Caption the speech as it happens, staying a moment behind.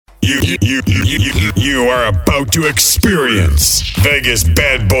You are about to experience Vegas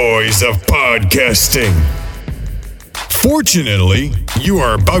bad boys of podcasting. Fortunately, you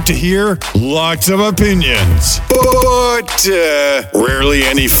are about to hear lots of opinions, but rarely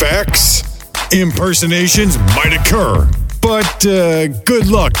any facts. Impersonations might occur, but good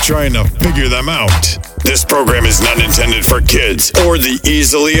luck trying to figure them out. This program is not intended for kids or the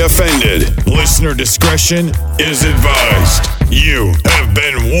easily offended. Listener discretion is advised. You have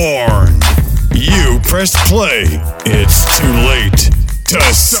been warned. You pressed play. It's too late to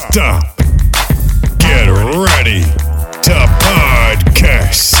stop. Get ready to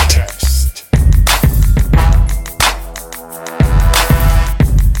podcast.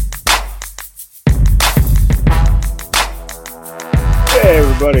 Hey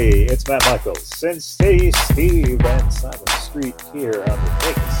everybody, it's Matt Michaels, Sin City Steve, and Simon Street here on the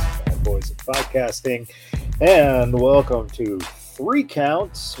Vegas Badboyz of Podcasting, and welcome to 3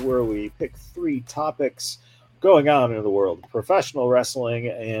 Counts, where we pick 3 topics going on in the world of professional wrestling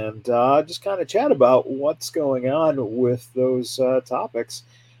and just kind of chat about what's going on with those topics.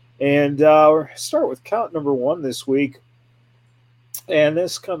 And we'll start with count number 1 this week, and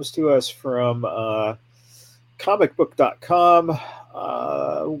this comes to us from comicbook.com.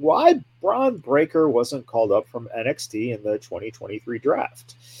 Why Bron Breaker wasn't called up from NXT in the 2023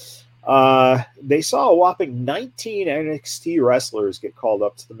 draft. They saw a whopping 19 NXT wrestlers get called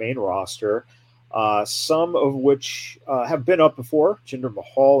up to the main roster, some of which have been up before. Jinder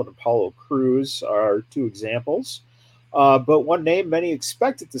Mahal and Apollo Crews are 2 examples. But one name many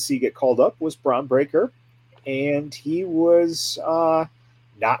expected to see get called up was Bron Breaker, and he was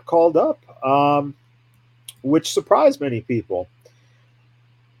not called up, which surprised many people.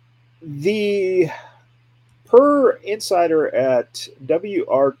 Per insider at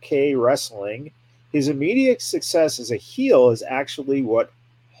WRK Wrestling, his immediate success as a heel is actually what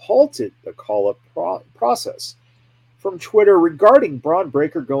halted the call-up process. From Twitter, regarding Bron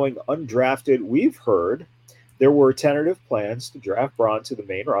Breaker going undrafted, we've heard there were tentative plans to draft Bron to the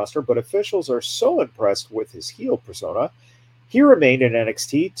main roster, but officials are so impressed with his heel persona, he remained in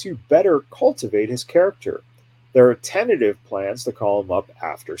NXT to better cultivate his character. There are tentative plans to call him up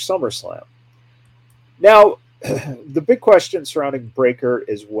after SummerSlam. Now, the big question surrounding Breaker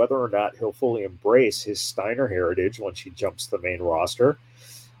is whether or not he'll fully embrace his Steiner heritage once he jumps to the main roster.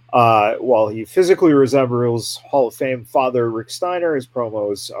 While he physically resembles Hall of Fame father Rick Steiner, his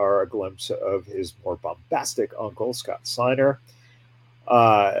promos are a glimpse of his more bombastic uncle, Scott Steiner.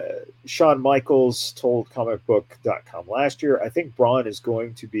 Shawn Michaels told comicbook.com last year, I think Bron is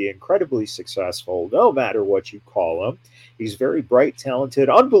going to be incredibly successful no matter what you call him. He's very bright, talented,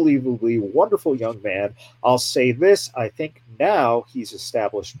 unbelievably wonderful young man. I'll say this, I think now he's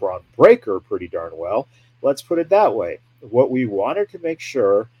established Bron Breaker pretty darn well. Let's put it that way. What we wanted to make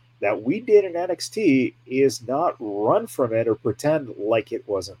sure that we did in NXT is not run from it or pretend like it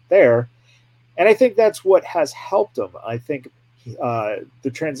wasn't there. And I think that's what has helped him. I think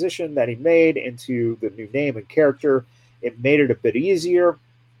the transition that he made into the new name and character, it made it a bit easier.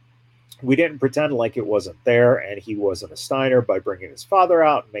 We didn't pretend like it wasn't there and he wasn't a Steiner by bringing his father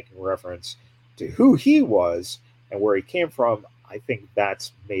out and making reference to who he was and where he came from. I think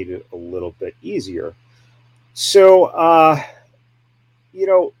that's made it a little bit easier. So,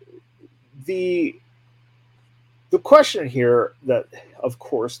 the question here that, of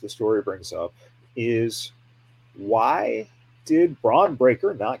course, the story brings up is why did Bron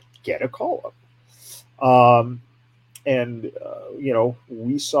Breaker not get a call-up?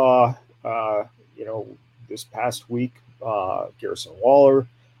 We saw, this past week, Garrison Waller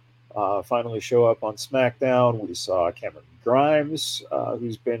finally show up on SmackDown. We saw Cameron Grimes,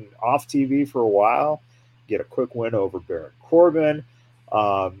 who's been off TV for a while, get a quick win over Baron Corbin.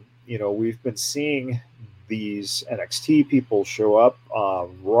 We've been seeing these NXT people show up.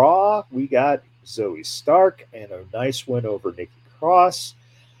 Raw, we got Zoe Stark and a nice win over Nikki Cross.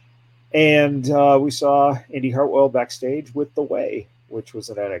 And we saw Indy Hartwell backstage with The Way, which was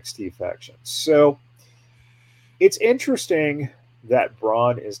an NXT faction. So it's interesting that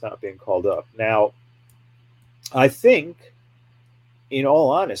Bron is not being called up. Now, I think, in all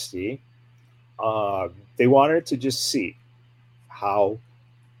honesty, they wanted to just see how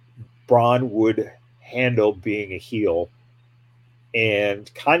Bron would handle being a heel and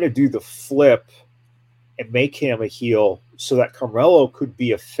kind of do the flip and make him a heel so that Carmelo could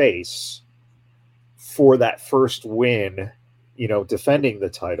be a face for that first win, defending the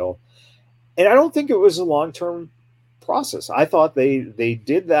title. And I don't think it was a long-term process. I thought they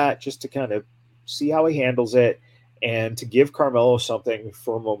did that just to kind of see how he handles it and to give Carmelo something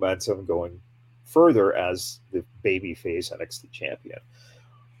for momentum going further as the babyface NXT champion.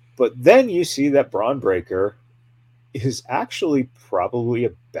 But then you see that Bron Breaker is actually probably a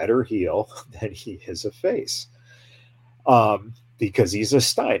better heel than he is a face, because he's a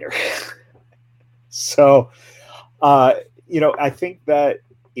Steiner. So, I think that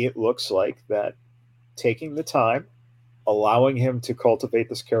it looks like that taking the time, allowing him to cultivate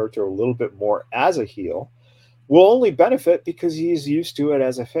this character a little bit more as a heel will only benefit because he's used to it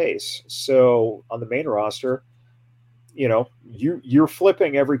as a face. So on the main roster, you're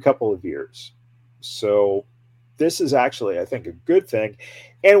flipping every couple of years. So this is actually, I think, a good thing.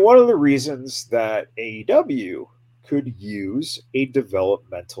 And one of the reasons that AEW could use a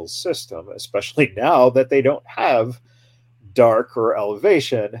developmental system, especially now that they don't have Dark or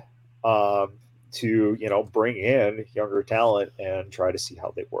Elevation, to bring in younger talent and try to see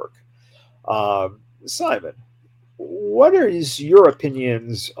how they work. Simon, what are your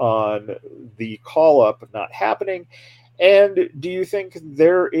opinions on the call up not happening? And do you think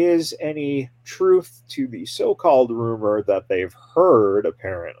there is any truth to the so-called rumor that they've heard,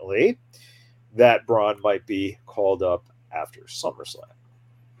 apparently, that Bron might be called up after SummerSlam?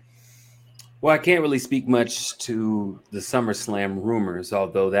 Well, I can't really speak much to the SummerSlam rumors,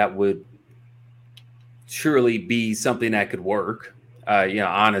 although that would surely be something that could work.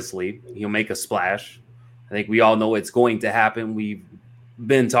 Honestly, he'll make a splash. I think we all know it's going to happen. We've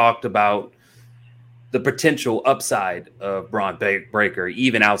been talked about the potential upside of Bron Breaker,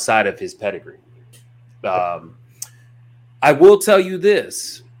 even outside of his pedigree. I will tell you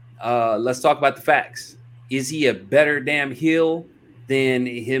this. Let's talk about the facts. Is he a better damn heel than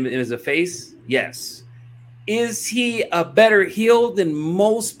him as a face? Yes. Is he a better heel than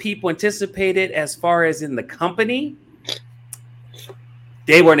most people anticipated as far as in the company?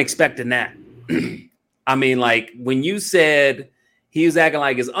 They weren't expecting that. I mean, like when you said he was acting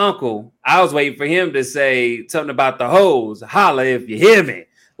like his uncle, I was waiting for him to say something about the hoes. Holla if you hear me.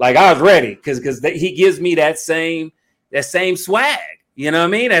 Like I was ready because he gives me that same swag. You know what I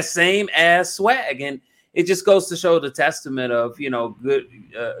mean? That same ass swag. And it just goes to show the testament of,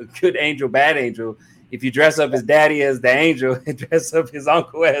 good angel, bad angel. If you dress up his daddy as the angel and dress up his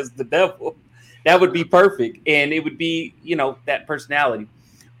uncle as the devil, that would be perfect. And it would be, that personality.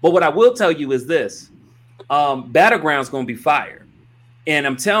 But what I will tell you is this. Battleground's going to be fire. And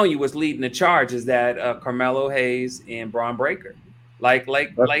I'm telling you what's leading the charge is that Carmelo Hayes and Bron Breaker. Like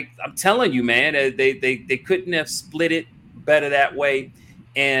I'm telling you, man, they couldn't have split it better that way.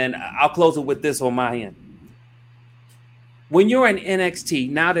 And I'll close it with this on my end. When you're in NXT,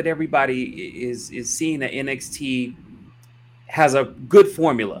 now that everybody is seeing that NXT has a good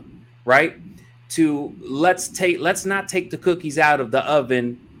formula, right? To let's not take the cookies out of the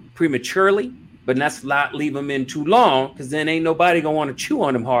oven prematurely, but let's not leave them in too long because then ain't nobody gonna want to chew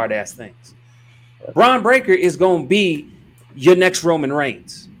on them hard ass things. Bron Breaker is gonna be your next Roman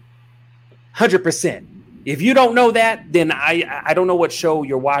Reigns, 100%. If you don't know that, then I don't know what show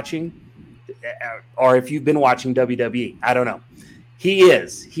you're watching, or if you've been watching WWE. I don't know.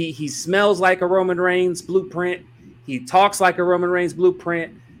 He smells like a Roman Reigns blueprint. He talks like a Roman Reigns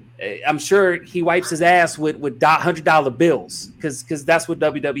blueprint. I'm sure he wipes his ass with $100 bills because that's what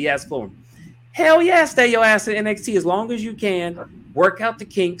WWE has for him. Hell yeah, stay your ass in NXT as long as you can. Work out the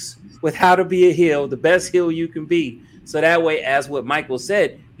kinks with how to be a heel, the best heel you can be. So that way, as what Michael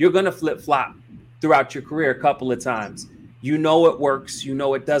said, you're going to flip-flop throughout your career a couple of times. You know it works. You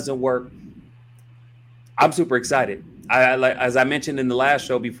know it doesn't work. I'm super excited. As I mentioned in the last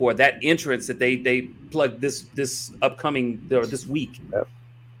show before, that entrance that they plugged this upcoming or this week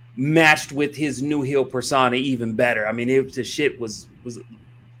matched with his new heel persona even better. I mean, the shit was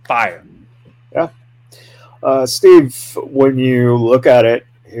fire. Yeah. Steve, when you look at it,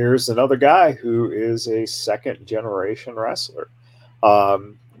 here's another guy who is a second-generation wrestler.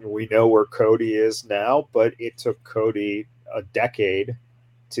 We know where Cody is now, but it took Cody a decade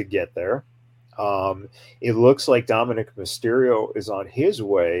to get there. It looks like Dominic Mysterio is on his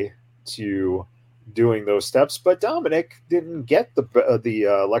way to doing those steps, but Dominic didn't get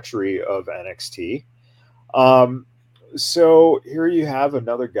the luxury of NXT. So here you have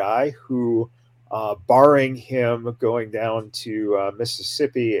another guy who, barring him going down to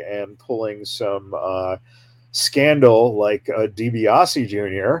Mississippi and pulling some scandal like DiBiase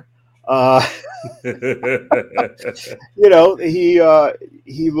Jr.,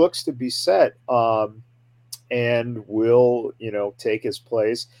 he looks to be set, and will, take his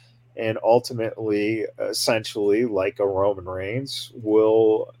place, and ultimately, essentially, like a Roman Reigns,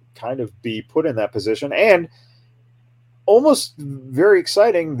 will kind of be put in that position. And almost very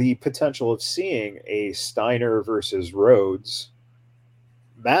exciting, the potential of seeing a Steiner versus Rhodes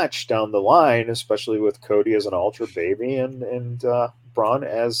match down the line, especially with Cody as an ultra baby and Bron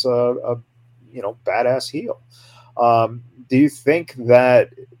as a badass heel. Do you think that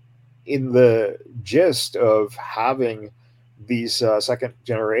in the gist of having these second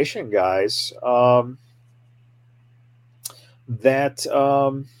generation guys, that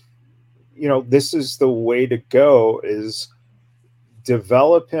this is the way to go, is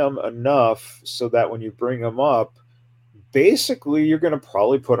develop him enough so that when you bring him up, basically you're going to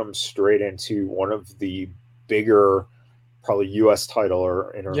probably put him straight into one of the bigger, probably U.S. title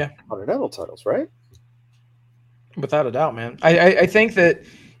or intercontinental titles, right? Without a doubt, man. I think that,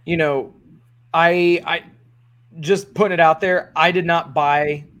 I just putting it out there, I did not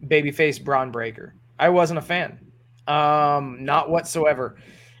buy babyface Bron Breaker. I wasn't a fan. Not whatsoever.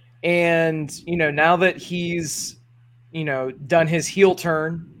 And, now that he's, done his heel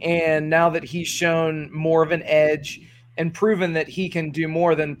turn, and now that he's shown more of an edge and proven that he can do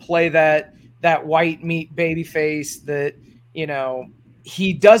more than play that white meat babyface that,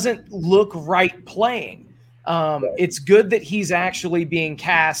 he doesn't look right playing. It's good that he's actually being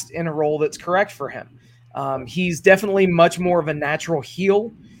cast in a role that's correct for him. He's definitely much more of a natural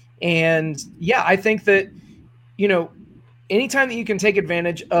heel. And yeah, I think that, anytime that you can take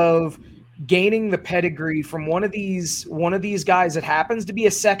advantage of gaining the pedigree from one of these guys that happens to be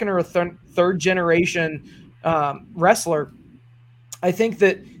a second or a third generation wrestler, I think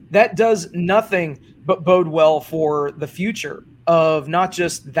that does nothing but bode well for the future of not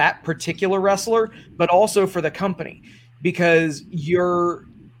just that particular wrestler, but also for the company, because you're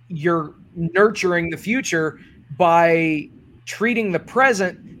nurturing the future by treating the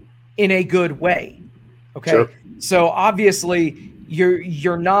present in a good way. Okay. Sure. So obviously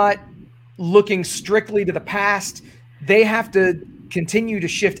you're not looking strictly to the past. They have to continue to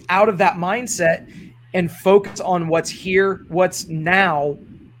shift out of that mindset and focus on what's here, what's now,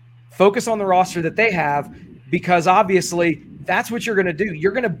 focus on the roster that they have, because obviously that's what you're going to do.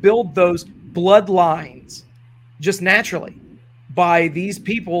 You're going to build those bloodlines just naturally by these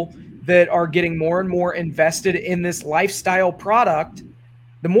people that are getting more and more invested in this lifestyle product.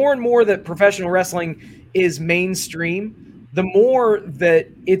 The more and more that professional wrestling is mainstream, the more that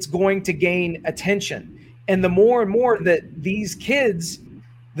it's going to gain attention. And the more and more that these kids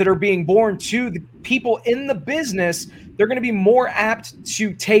that are being born to the people in the business, they're going to be more apt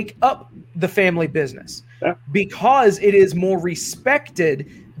to take up the family business because it is more respected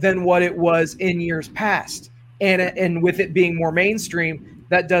than what it was in years past. And with it being more mainstream,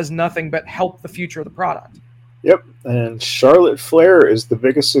 that does nothing but help the future of the product. Yep, and Charlotte Flair is the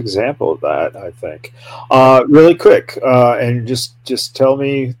biggest example of that, I think. Really quick, and just tell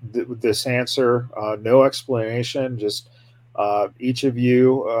me this answer, no explanation, just each of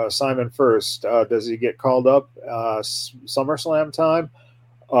you, Simon first, does he get called up SummerSlam time?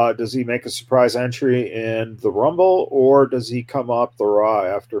 Does he make a surprise entry in the Rumble, or does he come up the Raw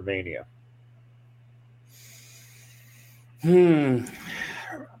after Mania?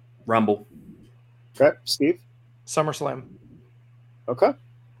 Rumble. Okay, Steve? SummerSlam. Okay.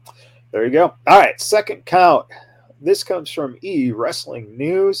 There you go. All right, second count. This comes from Wrestling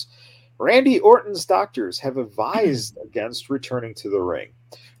News. Randy Orton's doctors have advised against returning to the ring.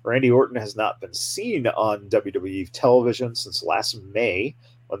 Randy Orton has not been seen on WWE television since last May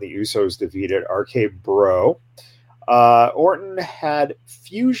when the Usos defeated RK Bro. Orton had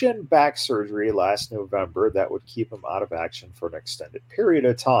fusion back surgery last November that would keep him out of action for an extended period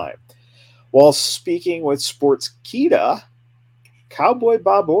of time. While speaking with Sportskeeda, Cowboy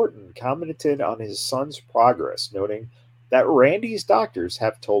Bob Orton commented on his son's progress, noting that Randy's doctors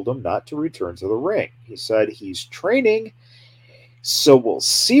have told him not to return to the ring. He said he's training, so we'll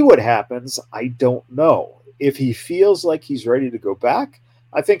see what happens. I don't know. If he feels like he's ready to go back,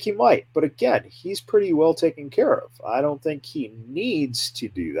 I think he might. But again, he's pretty well taken care of. I don't think he needs to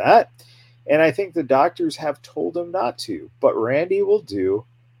do that. And I think the doctors have told him not to. But Randy will do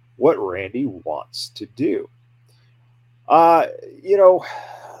what Randy wants to do.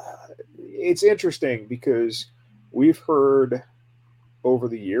 It's interesting because we've heard over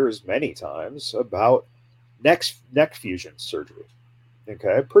the years many times about neck fusion surgery.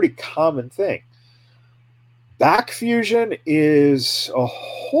 Okay, pretty common thing. Back fusion is a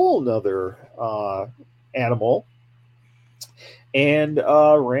whole nother animal. And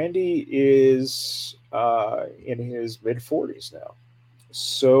Randy is in his mid-40s now.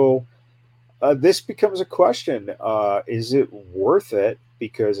 So this becomes a question. Is it worth it?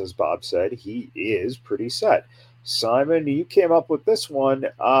 Because as Bob said, he is pretty set. Simon, you came up with this one.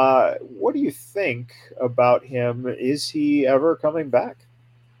 What do you think about him? Is he ever coming back?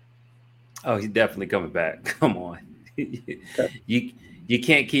 Oh, he's definitely coming back. Come on. Okay. You you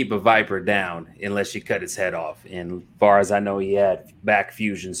can't keep a viper down unless you cut its head off. And as far as I know, he had back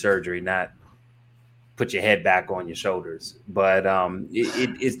fusion surgery, not put your head back on your shoulders. But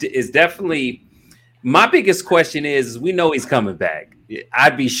it's definitely my biggest question is we know he's coming back.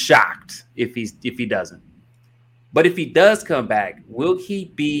 I'd be shocked if he doesn't. But if he does come back, will he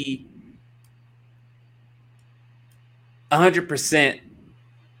be 100%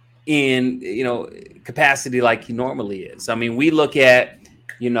 in capacity like he normally is? I mean, we look at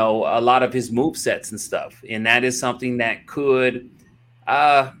a lot of his move sets and stuff, and that is something that could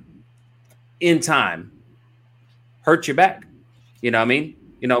in time hurt your back. You know what I mean?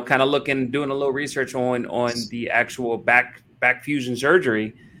 Kind of doing a little research on the actual back fusion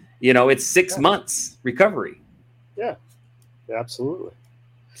surgery. It's 6 months recovery. Yeah, absolutely.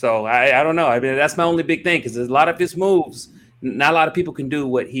 So I don't know. I mean, that's my only big thing, because there's a lot of his moves. Not a lot of people can do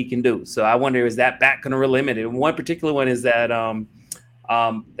what he can do. So I wonder, is that back going to really limit it? One particular one is that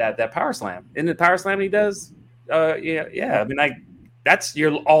that power slam. Isn't it power slam he does? Yeah. I mean, that's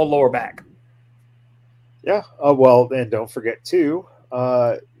your all lower back. Yeah. Well, and don't forget too,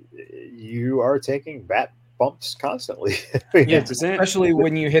 you are taking back bumps constantly. Yeah, especially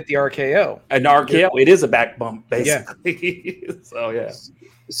when you hit the RKO. An RKO, it is a back bump, basically. Yeah. So yeah.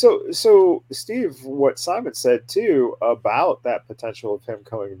 So Steve, what Simon said too about that potential of him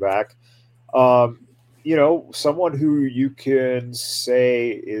coming back, someone who you can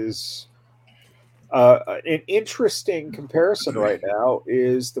say is an interesting comparison right now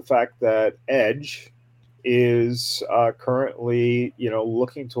is the fact that Edge is currently,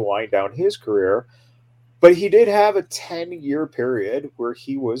 looking to wind down his career, but he did have a 10-year period where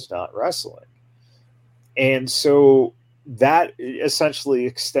he was not wrestling. And so that essentially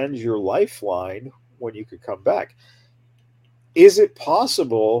extends your lifeline when you could come back. Is it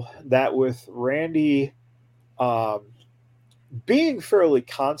possible that with Randy being fairly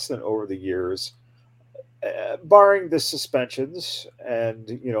constant over the years, barring the suspensions and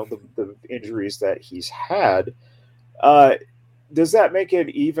the injuries that he's had, does that make it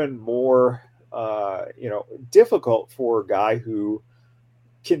even more difficult for a guy who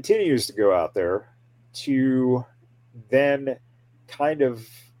continues to go out there to then kind of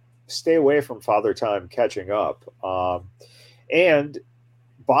stay away from Father Time catching up? And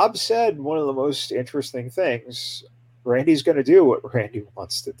Bob said one of the most interesting things, Randy's going to do what Randy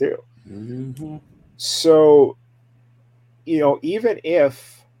wants to do. Mm-hmm. So, even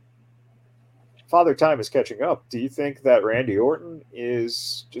if Father Time is catching up, do you think that Randy Orton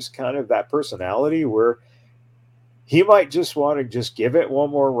is just kind of that personality where he might just want to just give it one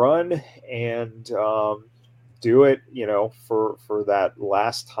more run and do it, for that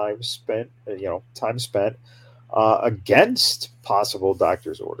last time spent against possible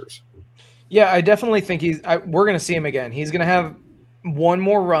doctor's orders? Yeah, I definitely think we're going to see him again. He's going to have one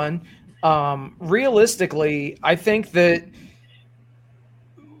more run. Realistically, I think that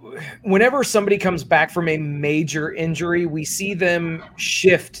whenever somebody comes back from a major injury, we see them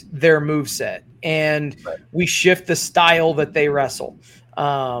shift their moveset and we shift the style that they wrestle.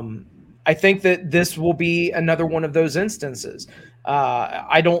 I think that this will be another one of those instances.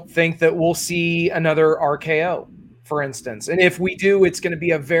 I don't think that we'll see another RKO, for instance. And if we do, it's going to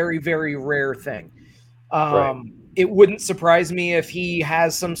be a very, very rare thing. It wouldn't surprise me if he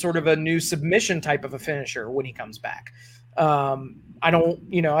has some sort of a new submission type of a finisher when he comes back. I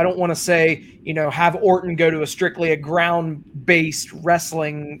don't want to say, have Orton go to strictly a ground-based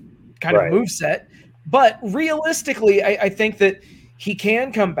wrestling kind of moveset. But realistically, I think that he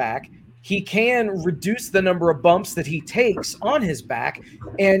can come back. He can reduce the number of bumps that he takes on his back,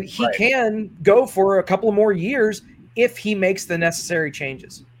 and he can go for a couple of more years if he makes the necessary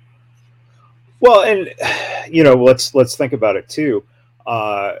changes. Well, and let's think about it too.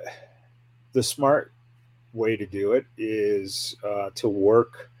 The smart way to do it is to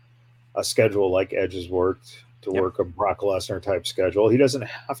work a schedule like Edge has worked, to work a Brock Lesnar type schedule. He doesn't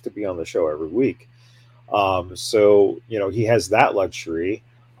have to be on the show every week. So he has that luxury.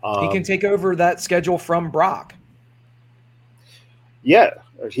 He can take over that schedule from Brock. Yeah,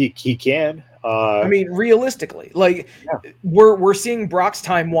 he can. I mean, realistically, we're seeing Brock's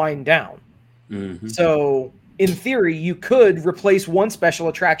time wind down. Mm-hmm. So, in theory, you could replace one special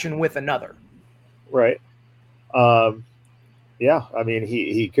attraction with another. Right. Yeah, I mean,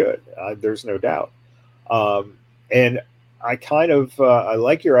 he could. There's no doubt. And I kind of I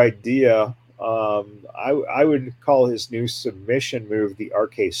like your idea. I would call his new submission move the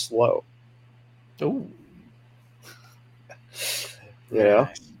RK Slow. Oh.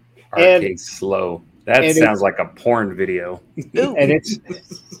 RK Slow. That sounds like a porn video. And it's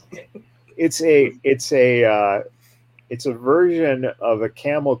It's a version of a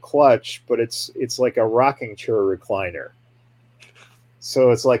camel clutch, but it's like a rocking chair recliner.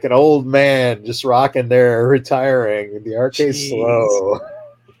 So it's like an old man just rocking there, retiring. The arcade's slow.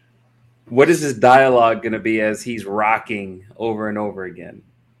 What is his dialogue going to be as he's rocking over and over again?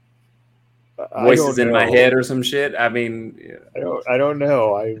 Voices in my head or some shit? I mean, I don't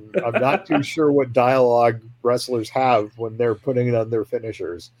know. I'm not too sure what dialogue wrestlers have when they're putting it on their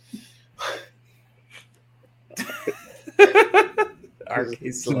finishers.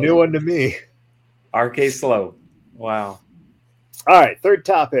 It's a new one to me. Arcade slow. Wow. All right, third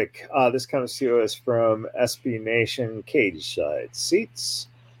topic. This comes to us from SB Nation Cage Side Seats.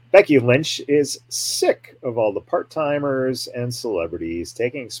 Becky Lynch is sick of all the part-timers and celebrities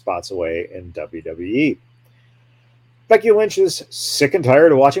taking spots away in WWE. Becky Lynch is sick and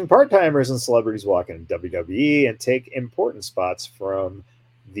tired of watching part-timers and celebrities walk in WWE and take important spots from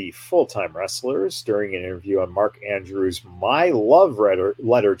the full-time wrestlers. During an interview on Mark Andrews' My Love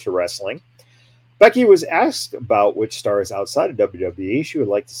Letter to Wrestling, Becky was asked about which stars outside of WWE she would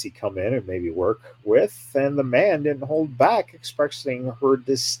like to see come in and maybe work with, and the man didn't hold back, expressing her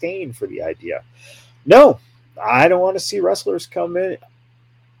disdain for the idea. No, I don't want to see wrestlers come in.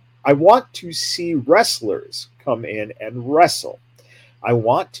 I want to see wrestlers come in and wrestle. I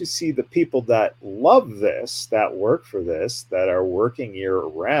want to see the people that love this, that work for this, that are working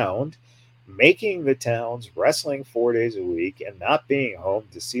year-round, making the towns, wrestling 4 days a week, and not being home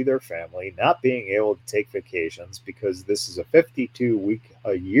to see their family, not being able to take vacations because this is a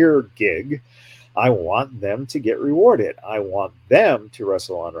 52-week-a-year gig. I want them to get rewarded. I want them to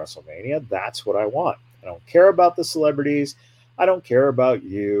wrestle on WrestleMania. That's what I want. I don't care about the celebrities. I don't care about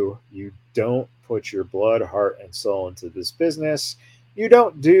you. You don't put your blood, heart, and soul into this business. You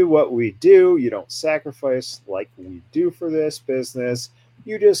don't do what we do. You don't sacrifice like we do for this business.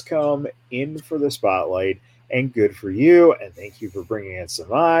 You just come in for the spotlight, and good for you, and thank you for bringing in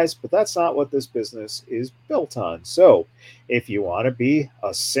some eyes, but that's not what this business is built on. So if you want to be a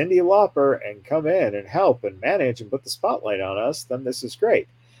Cyndi Lauper and come in and help and manage and put the spotlight on us, then this is great.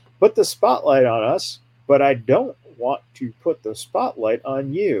 Put the spotlight on us, but I don't want to put the spotlight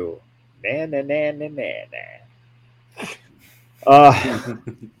on you.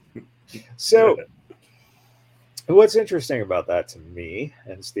 So what's interesting about that to me,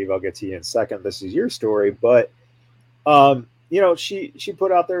 and Steve, I'll get to you in a second. This is your story, but she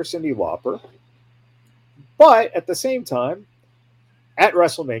put out there Cyndi Lauper, but at the same time, at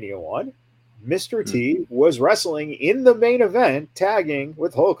WrestleMania 1, Mr. T was wrestling in the main event, tagging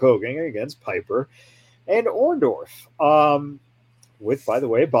with Hulk Hogan against Piper and Orndorff, with, by the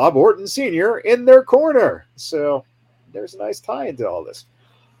way, Bob Orton Sr. in their corner. So there's a nice tie into all this.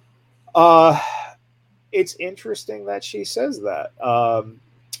 It's interesting that she says that.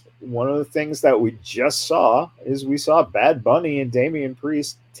 One of the things that we just saw is we saw Bad Bunny and Damian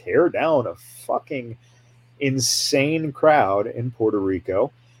Priest tear down a fucking insane crowd in Puerto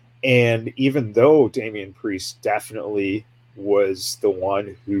Rico. And even though Damian Priest definitely was the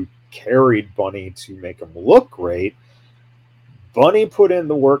one who carried Bunny to make him look great, Bunny put in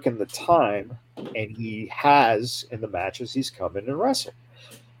the work and the time, and he has in the matches he's come in and wrestled.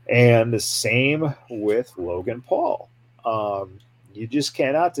 And the same with Logan Paul. You just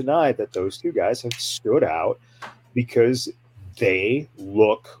cannot deny that those two guys have stood out because they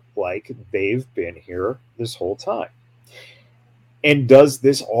look like they've been here this whole time. And does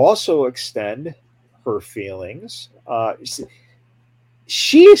this also extend her feelings?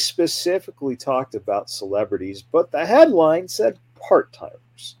 She specifically talked about celebrities, but the headline said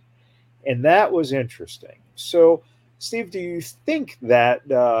part-timers. And that was interesting. So, Steve, do you think that,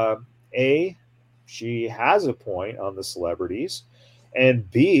 she has a point on the celebrities?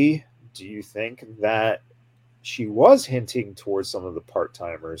 And B, do you think that she was hinting towards some of the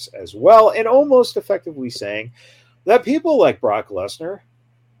part-timers as well, and almost effectively saying that people like Brock Lesnar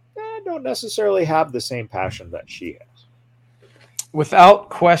don't necessarily have the same passion that she has? Without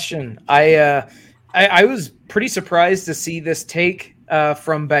question. I was pretty surprised to see this take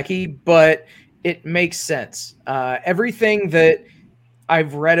from Becky, but it makes sense. Everything that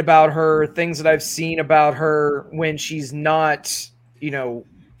I've read about her, things that I've seen about her when she's not,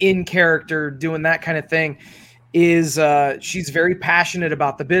 in character doing that kind of thing, is she's very passionate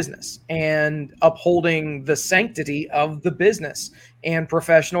about the business and upholding the sanctity of the business and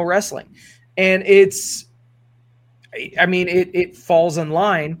professional wrestling. And it falls in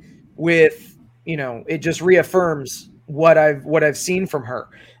line with, it just reaffirms what I've seen from her.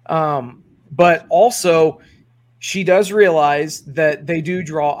 But also she does realize that they do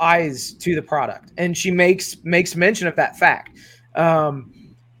draw eyes to the product, and she makes mention of that fact.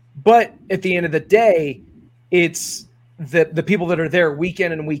 But at the end of the day, it's the people that are there week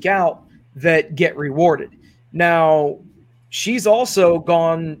in and week out that get rewarded. Now, she's also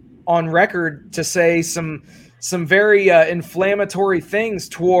gone on record to say some very inflammatory things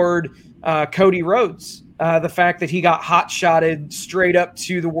toward Cody Rhodes. The fact that he got hot-shotted straight up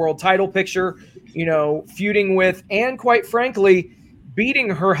to the world title picture, feuding with, and quite frankly, beating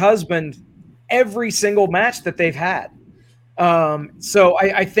her husband every single match that they've had. So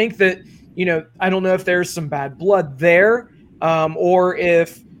I think that, I don't know if there's some bad blood there, or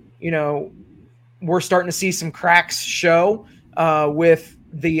if, we're starting to see some cracks show with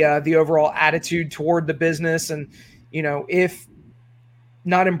the overall attitude toward the business. And, if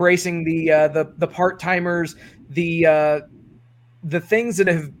not embracing the part-timers, the things that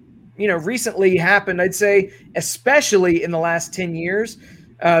have, recently happened, I'd say, especially in the last 10 years,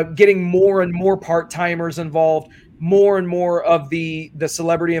 getting more and more part-timers involved, more and more of the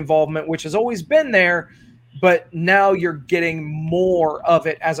celebrity involvement, which has always been there, but now you're getting more of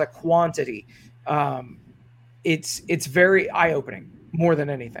it as a quantity. It's very eye-opening more than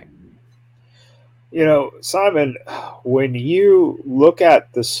anything. Simon, when you look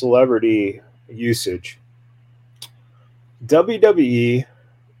at the celebrity usage, WWE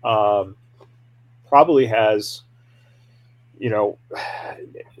probably has,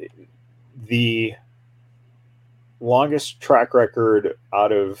 the longest track record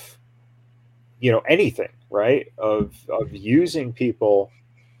out of, anything, right? Of using people.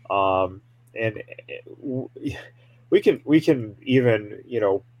 And we can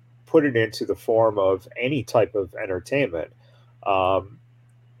even, put it into the form of any type of entertainment.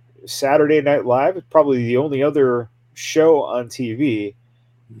 Saturday Night Live is probably the only other show on TV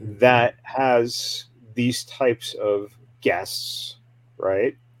that has these types of guests,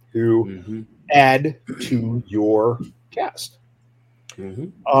 right? Who add to your cast.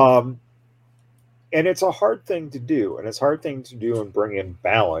 And it's a hard thing to do. And it's a hard thing to do and bring in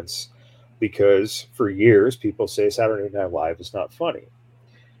balance, because for years people say Saturday Night Live is not funny.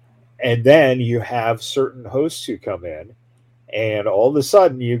 And then you have certain hosts who come in, and all of a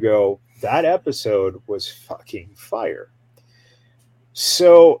sudden you go, that episode was fucking fire.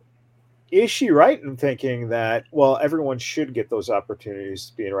 So is she right in thinking that, well, everyone should get those opportunities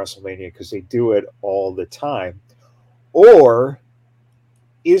to be in WrestleMania because they do it all the time? Or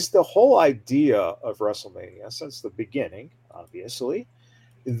is the whole idea of WrestleMania, since the beginning, obviously,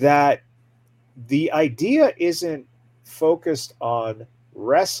 that the idea isn't focused on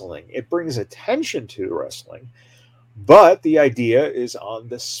wrestling? It brings attention to wrestling, but the idea is on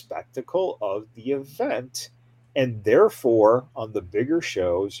the spectacle of the event. And therefore, on the bigger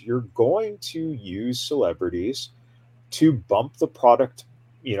shows, you're going to use celebrities to bump the product,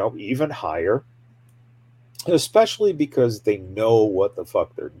 even higher, especially because they know what the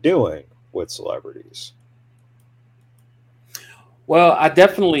fuck they're doing with celebrities. Well, I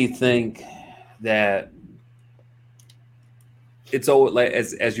definitely think that it's always, like,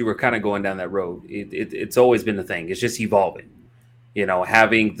 as you were kind of going down that road, it's always been the thing. It's just evolving.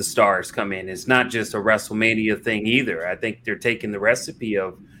 Having the stars come in. It's not just a WrestleMania thing either. I think they're taking the recipe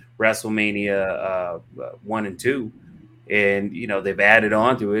of WrestleMania 1 and 2, and they've added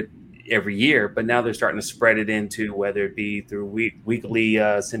on to it every year. But now they're starting to spread it into, whether it be through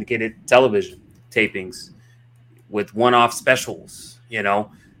weekly syndicated television tapings with one-off specials. And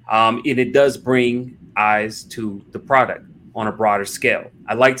it does bring eyes to the product on a broader scale.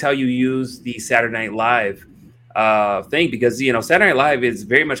 I liked how you use the Saturday Night Live thing, because Saturday Night Live is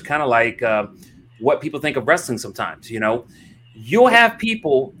very much kind of like what people think of wrestling sometimes. You'll have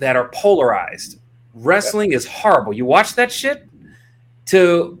people that are polarized. Wrestling is horrible. You watch that shit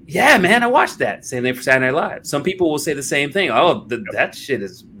to, yeah, man, I watched that. Same thing for Saturday Night Live. Some people will say the same thing. Oh, that shit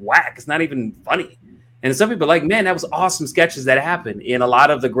is whack. It's not even funny. And some people are like, man, that was awesome sketches that happened in a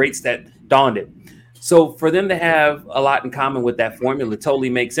lot of the greats that donned it. So for them to have a lot in common with that formula totally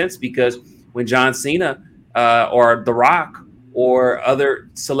makes sense, because when John Cena or The Rock or other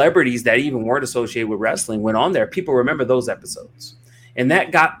celebrities that even weren't associated with wrestling went on there, people remember those episodes. And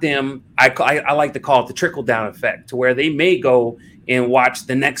that got them, I like to call it the trickle-down effect, to where they may go and watch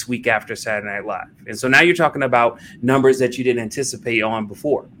the next week after Saturday Night Live. And so now you're talking about numbers that you didn't anticipate on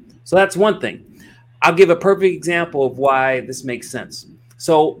before. So that's one thing. I'll give a perfect example of why this makes sense.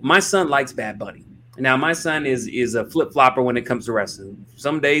 So my son likes Bad Bunny. Now, my son is a flip-flopper when it comes to wrestling.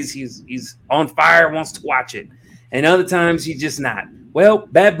 Some days he's on fire, wants to watch it. And other times he's just not. Well,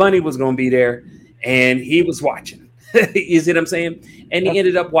 Bad Bunny was going to be there, and he was watching. You see what I'm saying? And he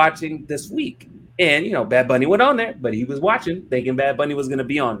ended up watching this week. And, Bad Bunny went on there, but he was watching, thinking Bad Bunny was going to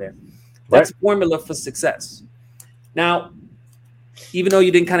be on there. That's a formula for success. Now, even though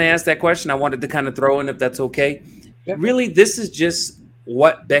you didn't kind of ask that question, I wanted to kind of throw in, if that's okay. really, this is just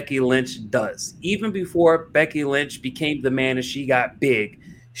what Becky Lynch does. Even before Becky Lynch became the man and she got big,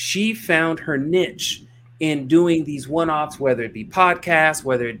 she found her niche in doing these one-offs, whether it be podcasts,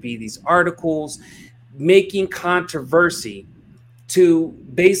 whether it be these articles, making controversy to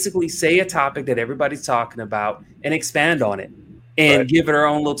basically say a topic that everybody's talking about and expand on it and give it her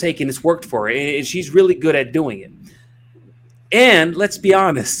own little take. And it's worked for her. And she's really good at doing it. And let's be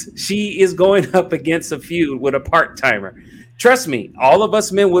honest, she is going up against a feud with a part-timer. Trust me, all of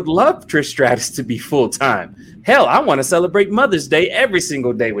us men would love Trish Stratus to be full-time. Hell, I want to celebrate Mother's Day every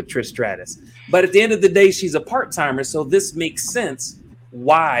single day with Trish Stratus. But at the end of the day, she's a part-timer, so this makes sense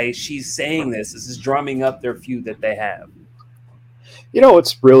why she's saying this. This is drumming up their feud that they have. You know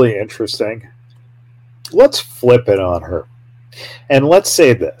what's really interesting? Let's flip it on her. And let's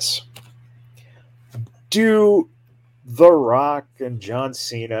say this. Do The Rock and John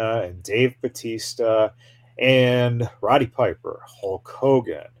Cena and Dave Bautista and Roddy Piper, Hulk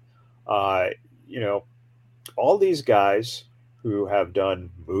Hogan, all these guys who have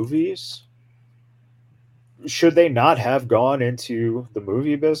done movies, should they not have gone into the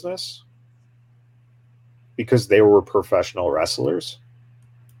movie business because they were professional wrestlers?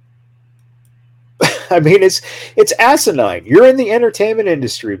 I mean, it's asinine. You're in the entertainment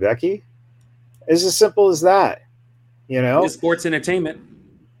industry, Becky. It's as simple as that. It's sports entertainment.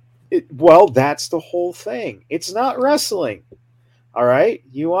 Well, that's the whole thing. It's not wrestling. All right.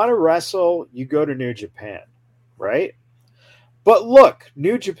 You want to wrestle, you go to New Japan, right? But look,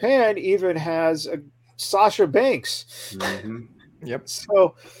 New Japan even has a Sasha Banks. Mm-hmm. Yep.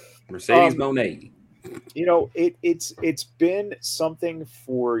 So Mercedes Moné. It's been something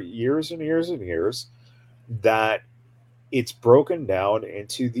for years and years and years that it's broken down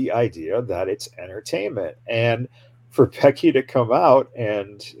into the idea that it's entertainment. And for Becky to come out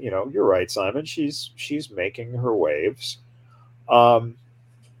and, you're right, Simon, she's making her waves.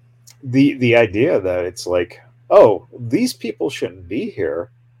 The idea that it's like, oh, these people shouldn't be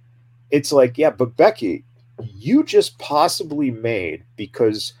here. It's like, yeah, but Becky, you just possibly made,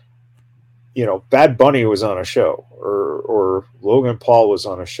 because, Bad Bunny was on a show or Logan Paul was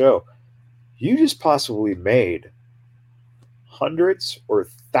on a show. You just possibly made hundreds or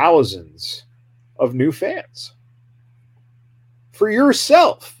thousands of new fans for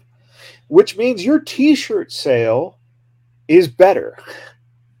yourself, which means your t-shirt sale is better.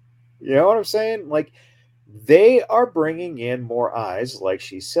 You know what I'm saying? Like, they are bringing in more eyes, like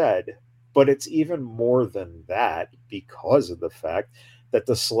she said, but it's even more than that because of the fact that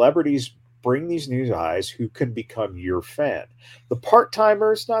the celebrities bring these new eyes who can become your fan. The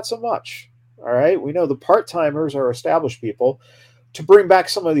part-timers, not so much. All right. We know the part-timers are established people to bring back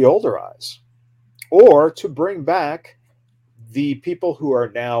some of the older eyes, or to bring back the people who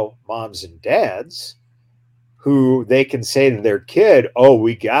are now moms and dads, who they can say to their kid, oh,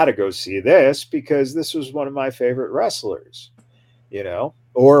 we got to go see this because this was one of my favorite wrestlers,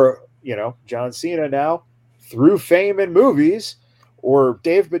 or, John Cena now, through fame in movies, or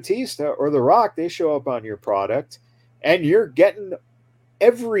Dave Bautista or The Rock, they show up on your product and you're getting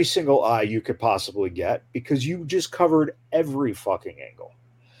every single eye you could possibly get because you just covered every fucking angle.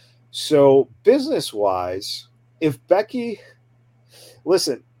 So business-wise, if Becky...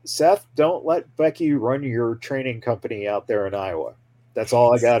 Listen, Seth, don't let Becky run your training company out there in Iowa. That's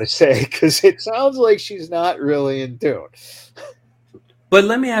all I got to say, because it sounds like she's not really in tune. But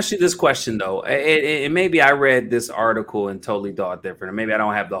let me ask you this question, though. And maybe I read this article and totally thought different. Or maybe I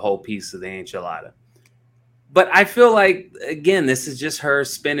don't have the whole piece of the enchilada. But I feel like, again, this is just her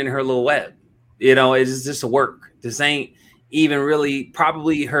spinning her little web. It's just a work. This ain't even really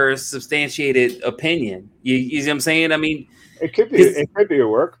probably her substantiated opinion. You see what I'm saying? I mean, it could be a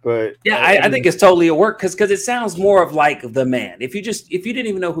work, but yeah, I think it's totally a work because it sounds more of like the man. If you didn't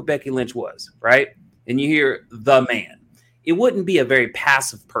even know who Becky Lynch was, right, and you hear the man, it wouldn't be a very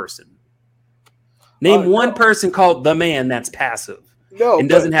passive person. Name one person called the man that's passive and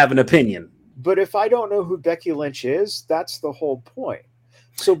doesn't have an opinion. But if I don't know who Becky Lynch is, that's the whole point.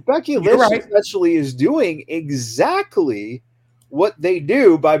 So Becky Lynch essentially is doing exactly what they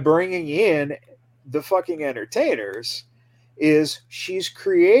do by bringing in the fucking entertainers. Is she's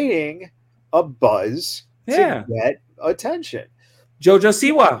creating a buzz to get attention. JoJo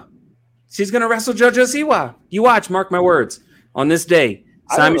Siwa. She's going to wrestle JoJo Siwa. You watch, mark my words. On this day,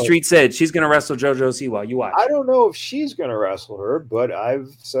 Simon Street said she's going to wrestle JoJo Siwa. You watch. I don't know if she's going to wrestle her, but I've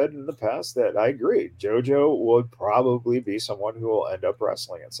said in the past that I agree. JoJo would probably be someone who will end up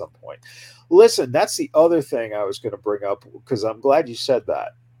wrestling at some point. Listen, that's the other thing I was going to bring up, because I'm glad you said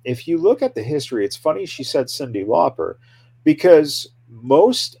that. If you look at the history, it's funny she said Cyndi Lauper, because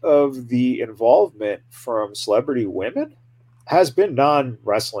most of the involvement from celebrity women has been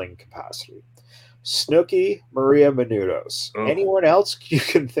non-wrestling capacity. Snooki, Maria Menounos. Oh. Anyone else you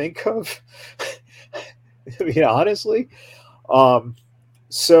can think of? I mean, honestly.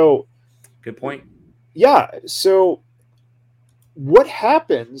 So, good point. Yeah. So, what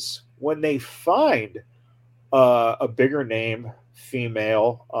happens when they find a bigger name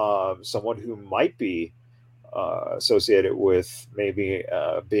female, someone who might be associated with maybe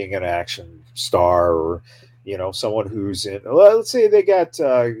being an action star, or someone who's in? Well, let's say they got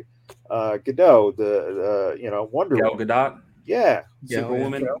Godot, the Wonder Gal Woman. Gadot, Yeah,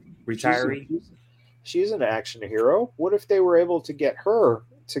 Superwoman, retiree. She's an action hero. What if they were able to get her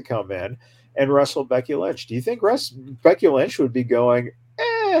to come in and wrestle Becky Lynch? Do you think Becky Lynch would be going,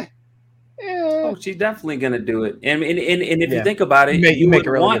 Oh, she's definitely gonna do it. And if you think about it, you would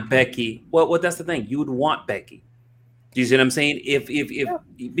really want Becky. Well, that's the thing. You would want Becky. Do you see what I'm saying?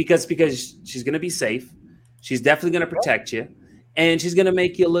 Because she's gonna be safe. She's definitely gonna protect you, and she's gonna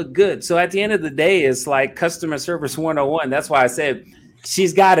make you look good. So at the end of the day, it's like customer service 101. That's why I said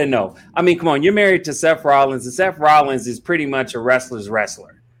she's got to know. I mean, come on, you're married to Seth Rollins, and Seth Rollins is pretty much a wrestler's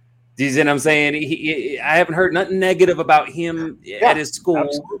wrestler. Do you see what I'm saying? I haven't heard nothing negative about him at his school.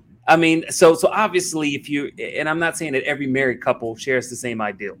 Absolutely. I mean, so obviously, and I'm not saying that every married couple shares the same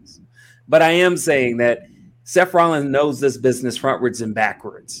ideals, but I am saying that Seth Rollins knows this business frontwards and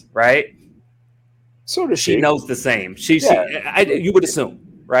backwards, right? So does she. She knows the same. You would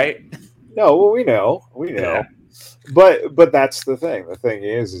assume, right? No, well, we know, yeah. But that's the thing. The thing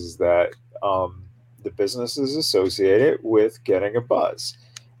is that the business is associated with getting a buzz,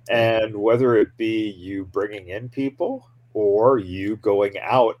 and whether it be you bringing in people or you going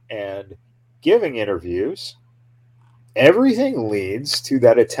out and giving interviews, everything leads to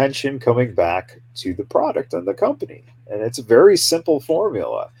that attention coming back to the product and the company. And it's a very simple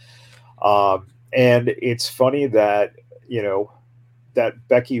formula. And it's funny that, that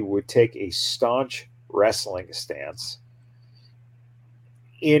Becky would take a staunch wrestling stance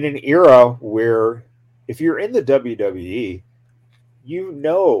in an era where if you're in the WWE, you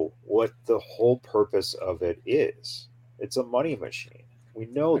know what the whole purpose of it is. It's a money machine. We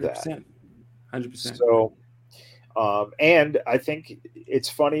know 100%, that. 100%. So, and I think it's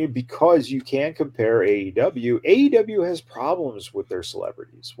funny because you can compare AEW. AEW has problems with their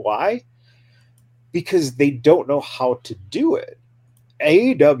celebrities. Why? Because they don't know how to do it.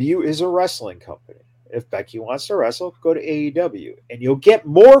 AEW is a wrestling company. If Becky wants to wrestle, go to AEW. And you'll get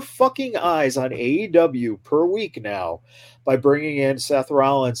more fucking eyes on AEW per week now by bringing in Seth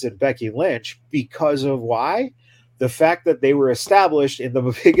Rollins and Becky Lynch because of why? The fact that they were established in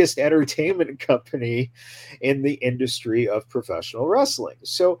the biggest entertainment company in the industry of professional wrestling.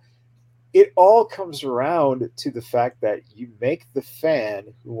 So it all comes around to the fact that you make the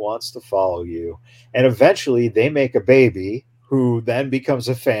fan who wants to follow you, and eventually they make a baby who then becomes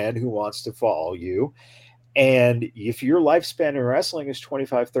a fan who wants to follow you. And if your lifespan in wrestling is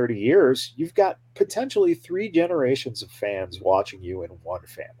 25, 30 years, you've got potentially 3 generations of fans watching you in one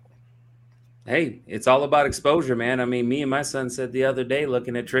family. Hey, it's all about exposure, man. I mean, me and my son said the other day,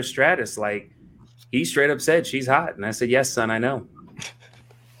 looking at Trish Stratus, like, he straight up said she's hot. And I said, yes, son, I know.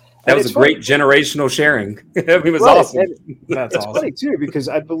 That was a great generational sharing. I mean, it was awesome. That's awesome. Funny, too, because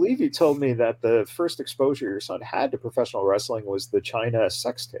I believe you told me that the first exposure your son had to professional wrestling was the China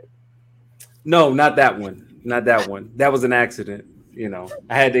sex tape. No, not that one. Not that one. That was an accident.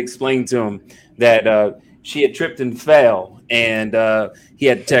 I had to explain to him that she had tripped and fell, and he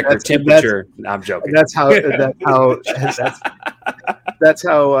had to check her temperature. I'm joking. That's how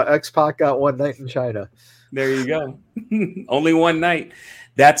X-Pac got one night in China. There you go. Only one night.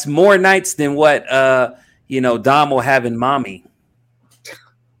 That's more nights than what Dom will have in Mommy.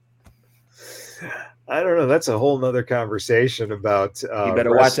 I don't know. That's a whole nother conversation about. You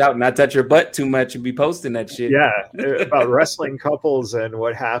better watch out and not touch your butt too much and be posting that shit. Yeah, about wrestling couples and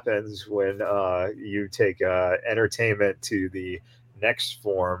what happens when you take entertainment to the next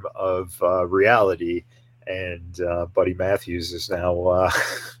form of reality. And Buddy Matthews is now.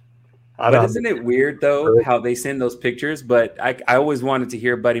 But isn't it weird though how they send those pictures? But I always wanted to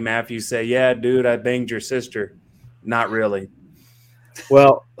hear Buddy Matthews say, "Yeah, dude, I banged your sister." Not really.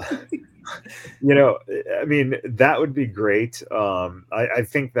 Well. I mean, that would be great. I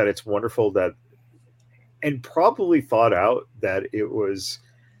think that it's wonderful that, and probably thought out that it was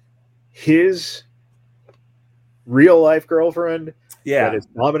his real life girlfriend. Yeah, that is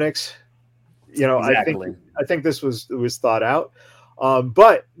Dominic's. Exactly. I think this was thought out.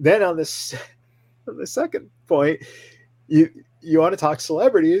 But then on the second point, you want to talk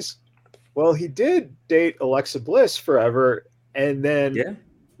celebrities? Well, he did date Alexa Bliss forever. And then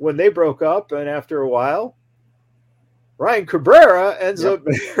when they broke up, and after a while, Ryan Cabrera ends up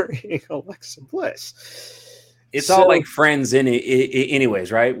marrying Alexa Bliss. It's all like friends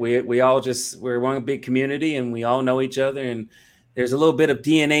anyways, right? We're one big community, and we all know each other, and there's a little bit of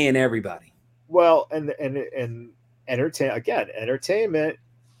DNA in everybody. Well, and entertainment,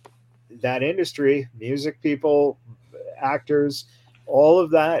 that industry, music people, actors, all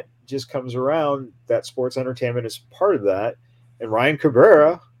of that just comes around. That sports entertainment is part of that. And Ryan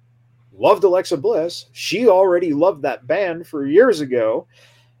Cabrera loved Alexa Bliss. She already loved that band for years ago.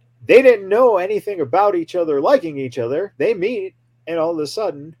 They didn't know anything about each other, liking each other. They meet, and all of a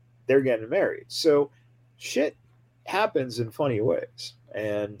sudden, they're getting married. So shit happens in funny ways.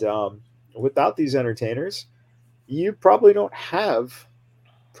 And without these entertainers, you probably don't have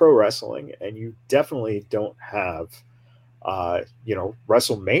pro wrestling, and you definitely don't have,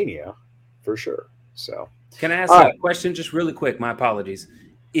 WrestleMania for sure. So can I ask a question just really quick? My apologies.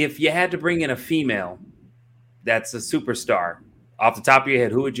 If you had to bring in a female that's a superstar, off the top of your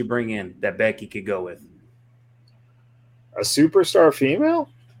head, who would you bring in that Becky could go with? A superstar female?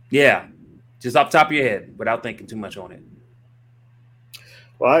 Yeah, just off the top of your head, without thinking too much on it.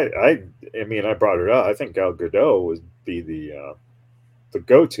 Well, I brought it up. I think Gal Gadot would be the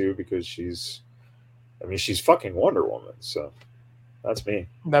go-to because she's fucking Wonder Woman. So that's me.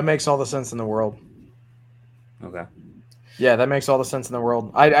 That makes all the sense in the world. Okay. Yeah, that makes all the sense in the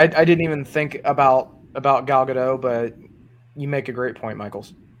world. I didn't even think about Gal Gadot, but you make a great point,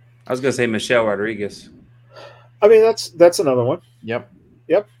 Michaels. I was gonna say Michelle Rodriguez. I mean, that's another one. Yep,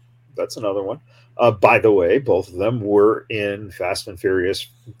 that's another one. By the way, both of them were in Fast and Furious,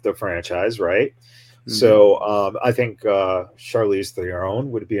 the franchise, right? Mm-hmm. So I think Charlize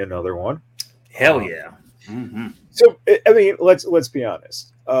Theron would be another one. Hell yeah. Mm-hmm. So I mean, let's be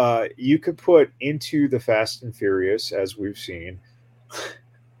honest. You could put into the Fast and Furious, as we've seen,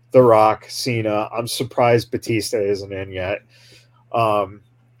 The Rock, Cena. I'm surprised Batista isn't in yet.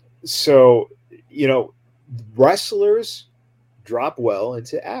 So wrestlers drop well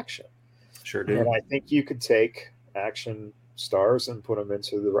into action. Sure do. And I think you could take action stars and put them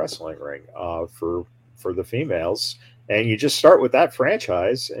into the wrestling ring for the females, and you just start with that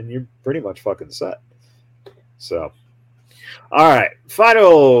franchise, and you're pretty much fucking set. So, all right,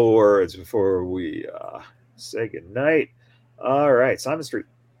 final words before we say goodnight. All right, Simon Street.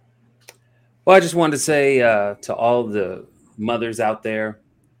 Well, I just wanted to say to all the mothers out there,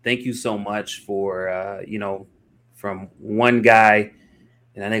 thank you so much for, from one guy,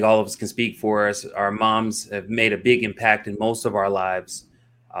 and I think all of us can speak for us, our moms have made a big impact in most of our lives,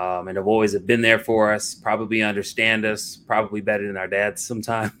 and have always been there for us, probably understand us, probably better than our dads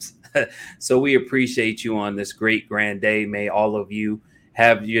sometimes. So we appreciate you on this great grand day. May all of you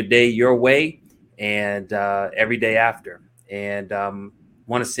have your day your way and every day after. And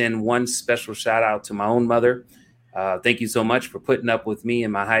want to send one special shout out to my own mother. Thank you so much for putting up with me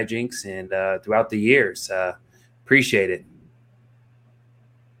and my hijinks and throughout the years. Appreciate it.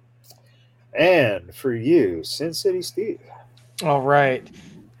 And for you, Sin City Steve. All right.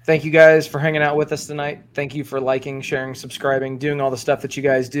 Thank you guys for hanging out with us tonight. Thank you for liking, sharing, subscribing, doing all the stuff that you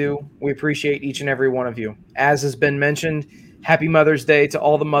guys do. We appreciate each and every one of you. As has been mentioned, happy Mother's Day to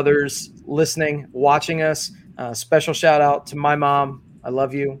all the mothers listening, watching us. Special shout out to my mom. I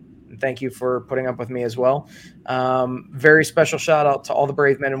love you. And thank you for putting up with me as well. Very special shout out to all the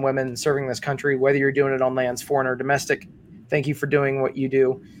brave men and women serving this country, whether you're doing it on lands, foreign or domestic. Thank you for doing what you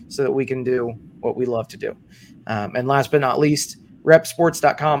do so that we can do what we love to do. And last but not least,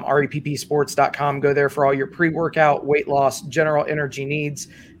 repsports.com, reppsports.com. Go there for all your pre-workout, weight loss, general energy needs.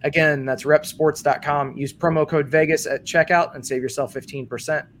 Again, that's repsports.com. Use promo code Vegas at checkout and save yourself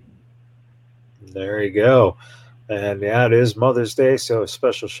 15%. There you go. And yeah, it is Mother's Day, so a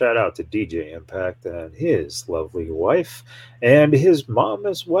special shout out to DJ Impact and his lovely wife and his mom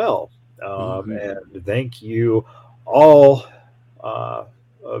as well. And thank you all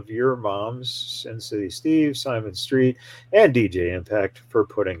of your moms, Sin City Steve, Simon Street, and DJ Impact for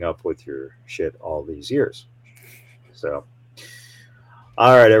putting up with your shit all these years. So,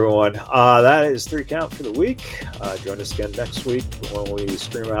 all right, everyone. That is 3 Count for the week. Join us again next week when we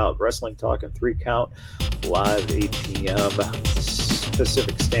stream out Wrestling Talk and 3 Count live 8 p.m.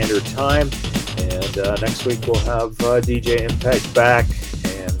 Pacific Standard Time. And next week we'll have DJ Impact back,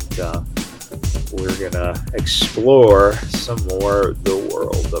 and we're going to explore some more of the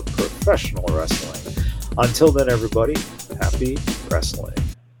world of professional wrestling. Until then, everybody, happy wrestling.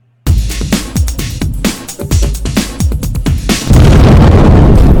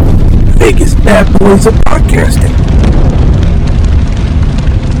 Vegas Badboyz of Podcasting.